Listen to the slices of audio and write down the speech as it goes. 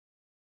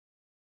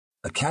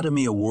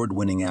Academy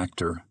Award-winning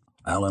actor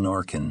Alan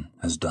Arkin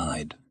has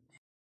died.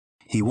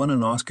 He won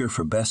an Oscar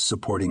for Best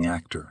Supporting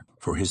Actor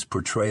for his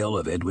portrayal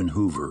of Edwin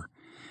Hoover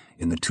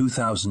in the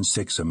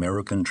 2006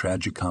 American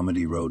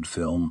tragicomedy road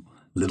film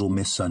Little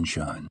Miss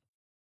Sunshine.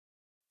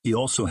 He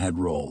also had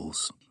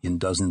roles in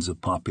dozens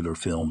of popular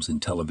films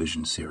and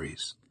television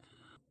series.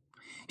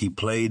 He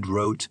played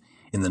Roat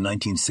in the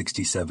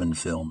 1967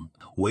 film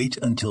Wait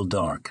Until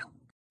Dark,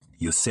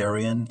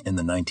 Yossarian in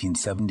the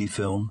 1970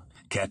 film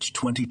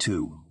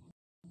Catch-22,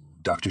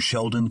 Dr.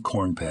 Sheldon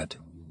Kornpett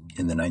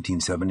in the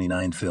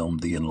 1979 film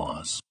The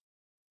InLaws,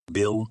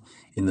 Bill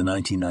in the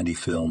 1990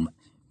 film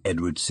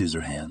Edward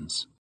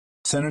Scissorhands,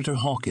 Senator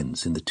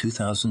Hawkins in the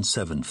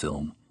 2007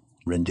 film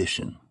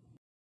Rendition,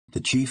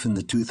 the Chief in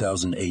the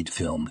 2008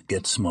 film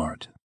Get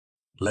Smart,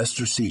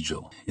 Lester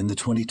Siegel in the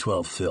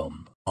 2012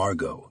 film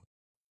Argo,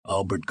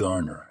 Albert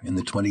Garner in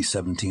the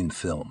 2017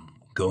 film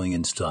Going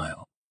in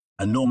Style,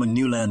 and Norman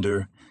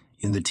Newlander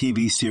in the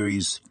TV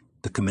series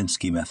The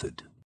Kominsky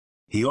Method.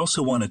 He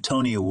also won a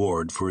Tony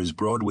Award for his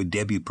Broadway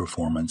debut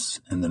performance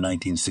in the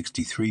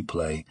 1963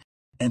 play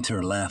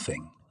Enter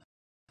Laughing.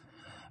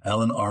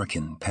 Alan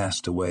Arkin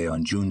passed away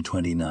on June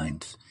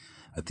 29th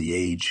at the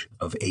age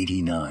of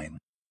 89.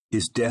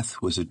 His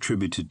death was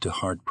attributed to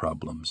heart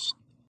problems.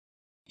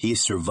 He is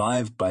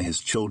survived by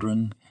his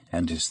children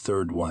and his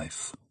third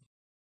wife.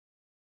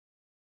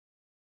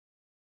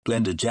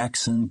 Glenda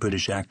Jackson,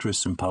 British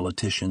actress and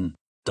politician,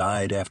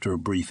 died after a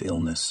brief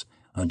illness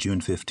on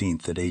June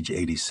 15th at age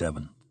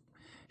 87.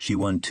 She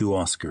won 2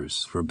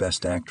 Oscars for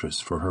Best Actress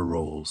for her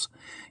roles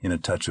in A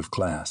Touch of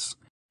Class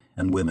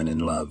and Women in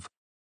Love.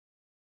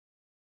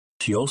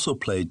 She also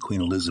played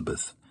Queen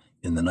Elizabeth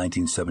in the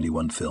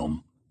 1971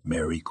 film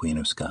Mary, Queen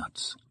of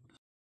Scots,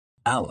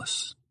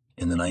 Alice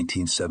in the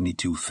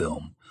 1972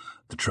 film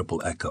The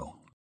Triple Echo,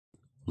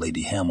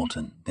 Lady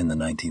Hamilton in the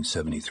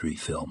 1973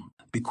 film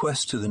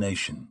Bequest to the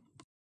Nation,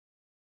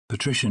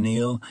 Patricia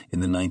Neal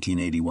in the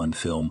 1981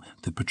 film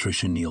The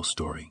Patricia Neal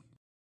Story,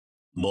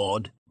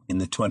 Maud in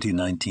the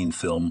 2019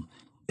 film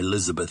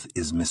Elizabeth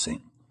is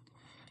Missing,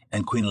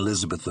 and Queen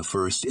Elizabeth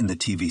I in the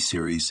TV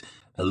series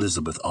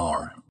Elizabeth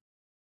R.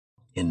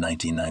 In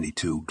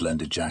 1992,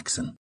 Glenda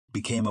Jackson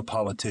became a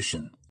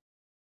politician.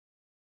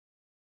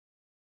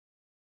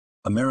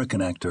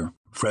 American actor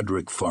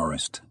Frederick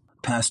Forrest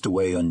passed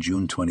away on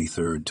June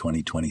 23,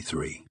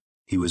 2023.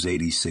 He was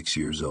 86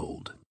 years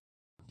old.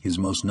 His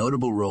most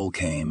notable role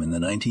came in the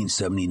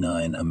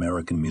 1979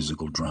 American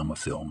musical drama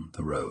film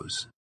The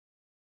Rose.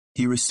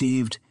 He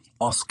received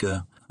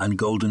Oscar and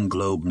Golden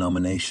Globe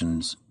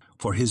nominations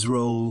for his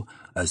role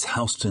as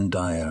Houston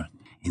Dyer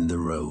in The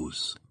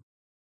Rose.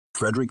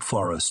 Frederick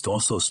Forrest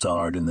also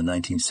starred in the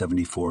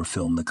 1974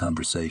 film The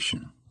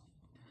Conversation,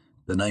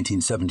 the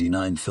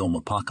 1979 film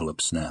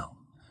Apocalypse Now,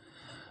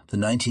 the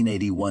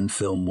 1981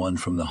 film One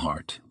from the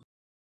Heart,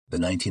 the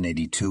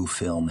 1982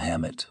 film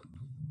Hammett,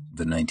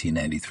 the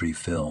 1993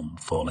 film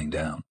Falling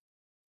Down,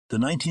 the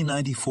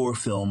 1994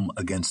 film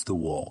Against the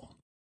Wall,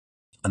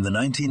 and the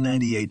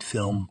 1998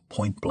 film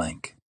Point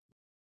Blank.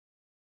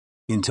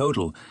 In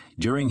total,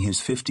 during his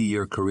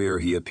 50-year career,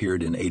 he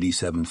appeared in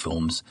 87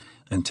 films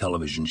and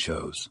television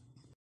shows.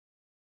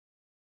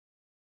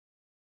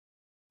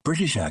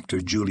 British actor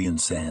Julian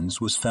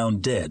Sands was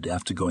found dead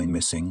after going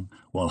missing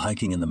while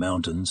hiking in the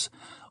mountains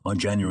on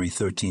January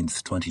 13,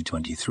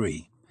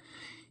 2023.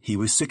 He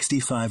was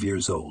 65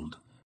 years old.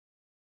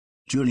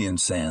 Julian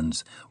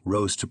Sands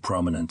rose to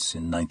prominence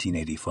in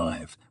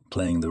 1985,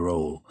 playing the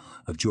role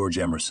of George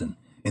Emerson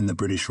in the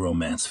British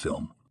romance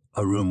film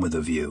A Room with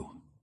a View.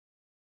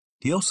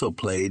 He also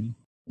played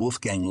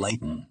Wolfgang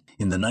Leiten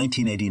in the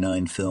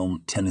 1989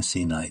 film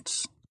Tennessee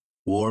Nights,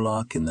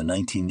 Warlock in the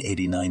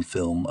 1989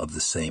 film of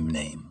the same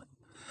name,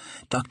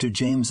 Dr.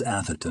 James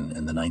Atherton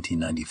in the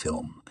 1990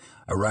 film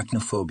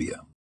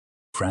Arachnophobia,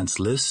 Franz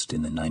Liszt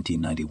in the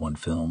 1991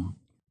 film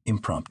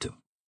Impromptu,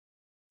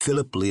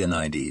 Philip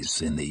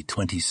Leonides in the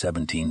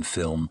 2017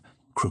 film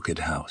Crooked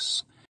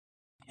House,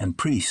 and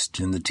Priest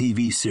in the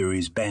TV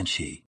series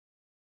Banshee.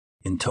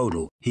 In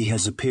total, he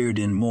has appeared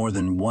in more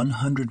than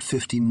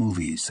 150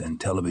 movies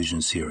and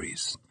television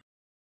series.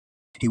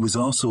 He was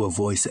also a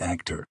voice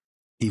actor.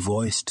 He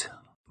voiced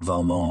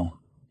Valmont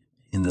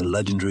in the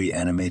legendary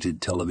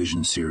animated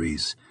television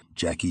series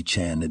Jackie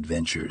Chan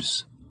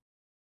Adventures.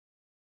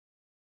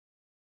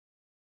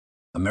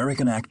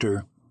 American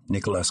actor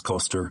Nicholas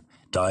Koster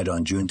died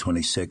on June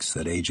 26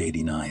 at age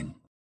 89.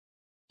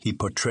 He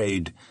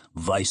portrayed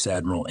Vice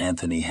Admiral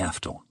Anthony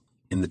Haftel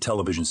in the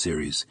television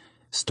series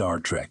Star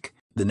Trek: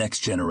 The Next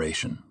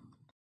Generation.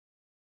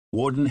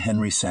 Warden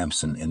Henry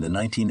Sampson in the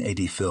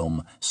 1980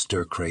 film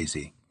Stir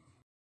Crazy.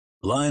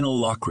 Lionel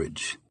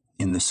Lockridge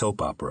in the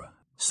soap opera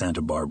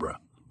Santa Barbara.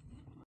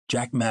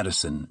 Jack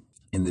Madison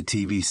in the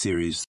TV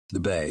series The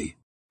Bay,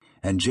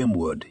 and Jim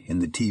Wood in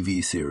the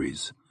TV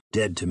series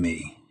Dead to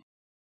Me.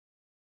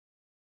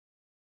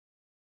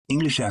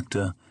 English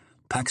actor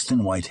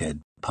Paxton Whitehead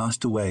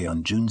passed away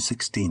on June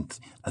 16th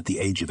at the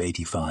age of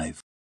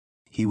 85.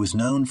 He was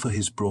known for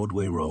his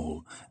Broadway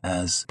role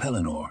as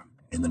Pellinore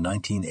in the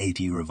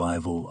 1980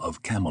 revival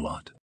of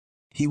Camelot.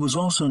 He was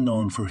also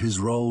known for his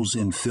roles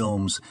in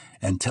films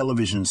and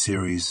television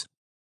series.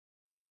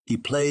 He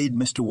played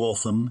Mr.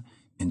 Waltham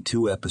in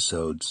 2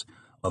 episodes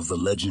of the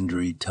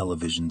legendary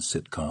television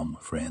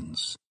sitcom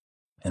Friends,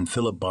 and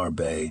Philip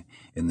Barbet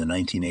in the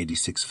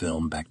 1986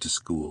 film Back to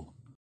School.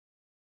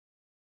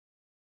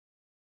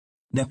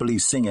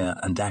 Nepalese singer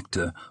and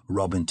actor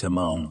Robin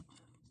Temang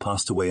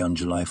passed away on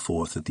July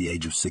 4th at the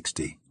age of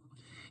 60.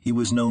 He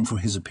was known for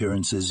his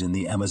appearances in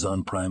the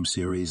Amazon Prime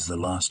series The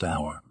Last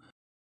Hour.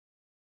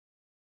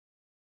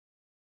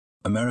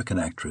 American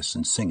actress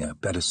and singer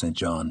Betta St.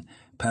 John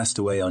passed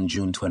away on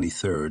June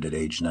 23rd at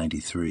age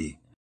 93.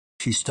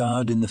 She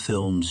starred in the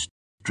films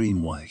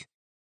Dreamwife,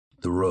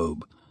 The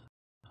Robe,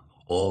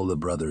 All the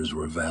Brothers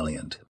Were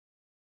Valiant,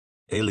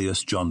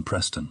 Alias John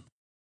Preston,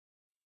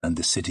 and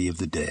The City of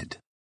the Dead.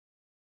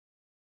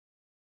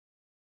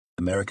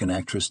 American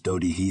actress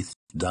Dodie Heath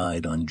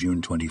died on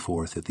June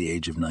 24th at the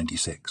age of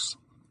 96.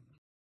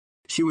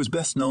 She was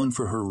best known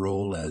for her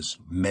role as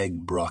Meg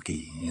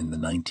Brocky in the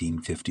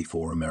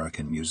 1954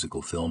 American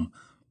musical film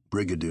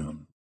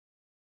Brigadoon.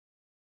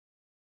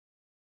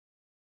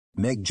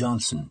 Meg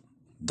Johnson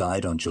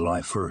died on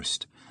July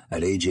 1st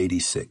at age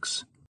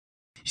 86.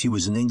 She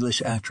was an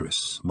English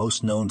actress,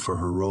 most known for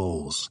her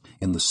roles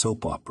in the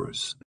soap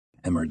operas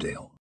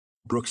Emmerdale,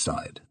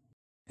 Brookside,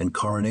 and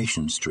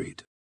Coronation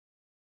Street.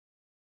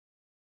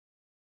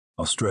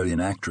 Australian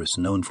actress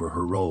known for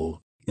her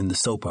role in the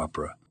soap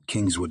opera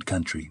Kingswood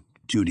Country,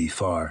 Judy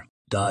Farr,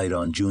 died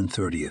on June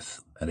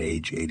 30th at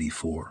age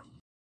 84.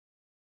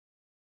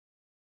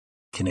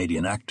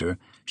 Canadian actor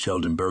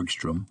Sheldon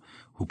Bergstrom,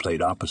 who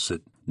played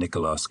opposite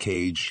Nicolas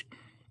Cage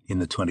in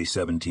the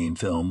 2017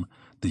 film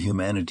The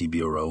Humanity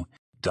Bureau,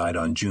 died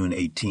on June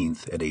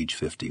 18th at age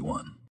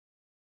 51.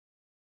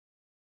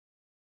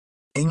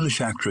 English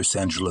actress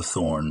Angela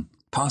Thorne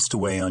passed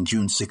away on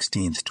June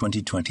 16,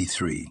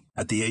 2023,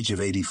 at the age of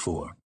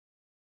 84.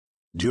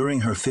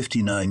 During her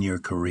 59-year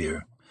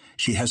career,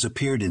 she has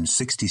appeared in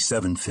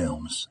 67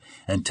 films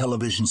and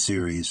television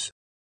series.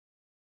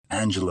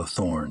 Angela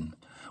Thorne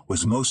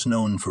was most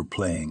known for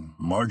playing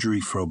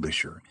Marjorie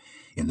Frobisher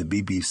in the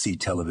BBC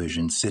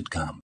television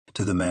sitcom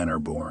To the Manor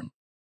Born.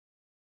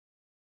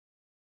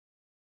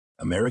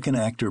 American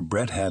actor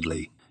Brett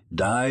Hadley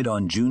died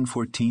on June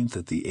 14th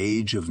at the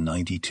age of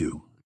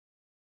 92.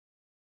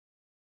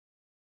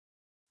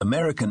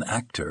 American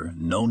actor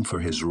known for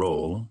his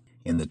role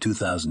in the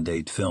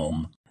 2008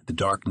 film The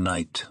Dark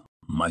Knight,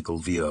 Michael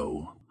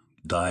Vio,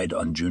 died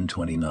on June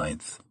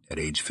 29th at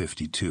age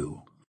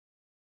 52.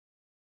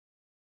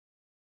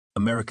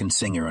 American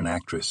singer and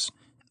actress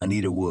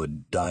Anita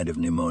Wood died of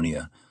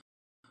pneumonia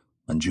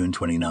on June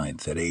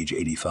 29th at age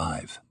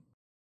 85.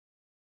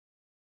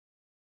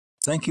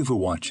 Thank you for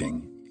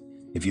watching.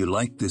 If you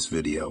liked this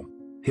video,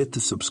 hit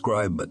the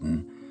subscribe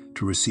button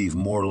to receive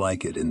more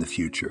like it in the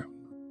future.